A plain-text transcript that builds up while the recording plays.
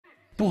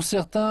Pour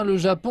certains, le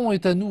Japon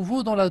est à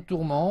nouveau dans la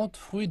tourmente,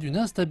 fruit d'une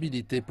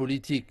instabilité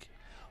politique.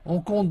 On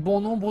compte bon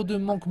nombre de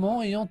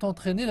manquements ayant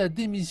entraîné la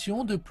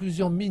démission de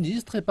plusieurs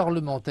ministres et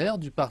parlementaires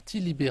du Parti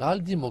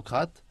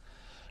libéral-démocrate.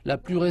 La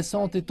plus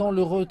récente étant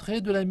le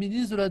retrait de la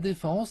ministre de la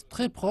Défense,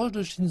 très proche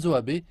de Shinzō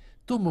Abe,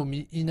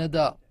 Tomomi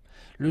Inada.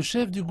 Le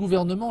chef du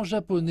gouvernement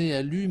japonais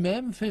a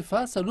lui-même fait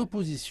face à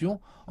l'opposition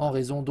en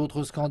raison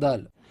d'autres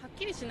scandales.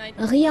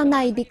 Rien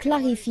n'a été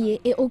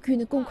clarifié et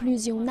aucune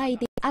conclusion n'a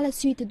été à la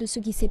suite de ce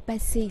qui s'est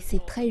passé.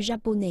 C'est très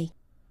japonais.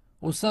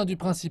 Au sein du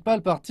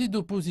principal parti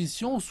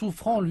d'opposition,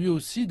 souffrant lui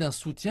aussi d'un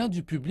soutien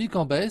du public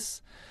en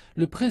baisse,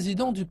 le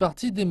président du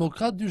Parti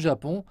démocrate du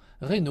Japon,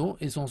 Reno,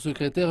 et son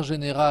secrétaire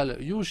général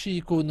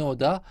Yoshihiko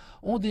Noda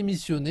ont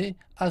démissionné,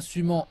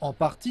 assumant en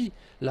partie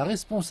la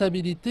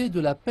responsabilité de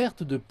la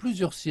perte de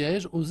plusieurs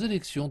sièges aux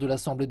élections de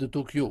l'Assemblée de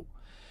Tokyo.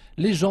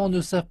 Les gens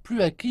ne savent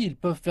plus à qui ils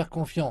peuvent faire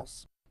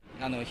confiance.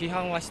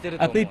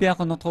 Abe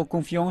perd notre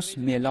confiance,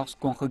 mais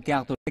lorsqu'on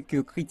regarde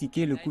que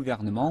critiquer le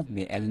gouvernement,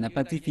 mais elle n'a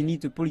pas défini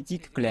de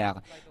politique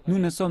claire. Nous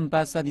ne sommes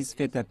pas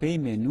satisfaits d'Abe,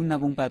 mais nous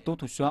n'avons pas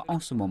d'autre choix en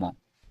ce moment.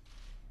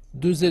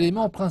 Deux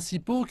éléments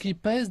principaux qui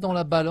pèsent dans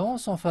la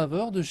balance en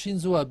faveur de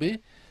Shinzō Abe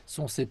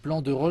sont ses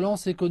plans de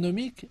relance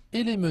économique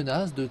et les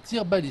menaces de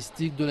tirs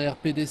balistiques de la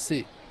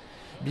RPDC.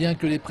 Bien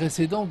que les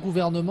précédents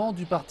gouvernements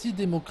du Parti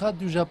démocrate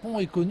du Japon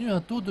aient connu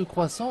un taux de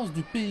croissance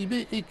du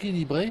PIB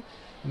équilibré,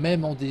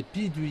 même en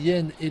dépit du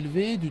yen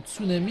élevé, du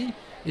tsunami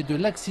et de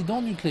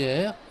l'accident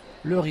nucléaire,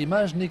 leur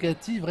image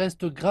négative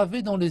reste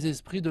gravée dans les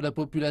esprits de la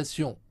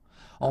population.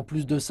 En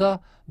plus de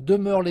ça,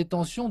 demeurent les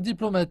tensions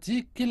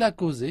diplomatiques qu'il a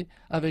causées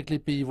avec les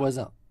pays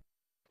voisins.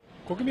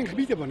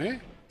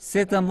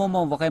 C'est un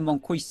moment vraiment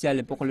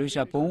crucial pour le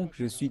Japon.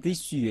 Je suis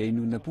déçu et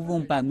nous ne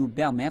pouvons pas nous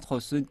permettre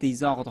ce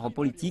désordre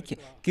politique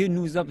que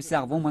nous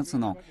observons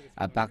maintenant.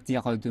 À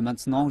partir de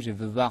maintenant, je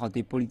veux voir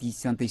des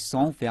politiciens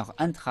décents faire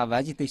un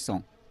travail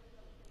décent.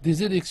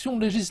 Des élections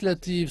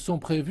législatives sont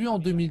prévues en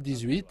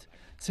 2018.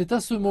 C'est à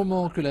ce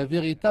moment que la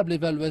véritable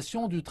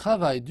évaluation du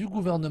travail du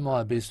gouvernement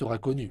Abe sera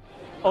connue.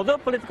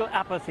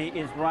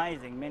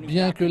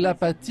 Bien que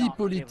l'apathie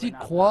politique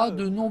croît,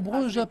 de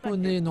nombreux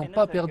Japonais n'ont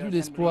pas perdu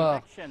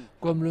l'espoir.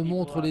 Comme le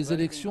montrent les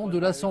élections de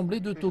l'Assemblée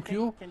de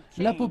Tokyo,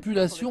 la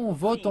population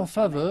vote en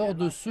faveur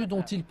de ceux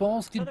dont ils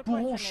pensent qu'ils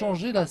pourront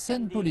changer la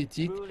scène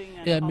politique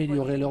et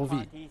améliorer leur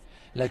vie.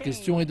 La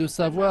question est de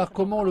savoir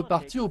comment le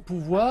parti au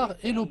pouvoir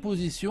et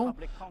l'opposition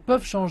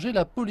peuvent changer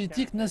la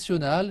politique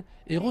nationale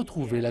et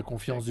retrouver la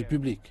confiance du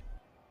public.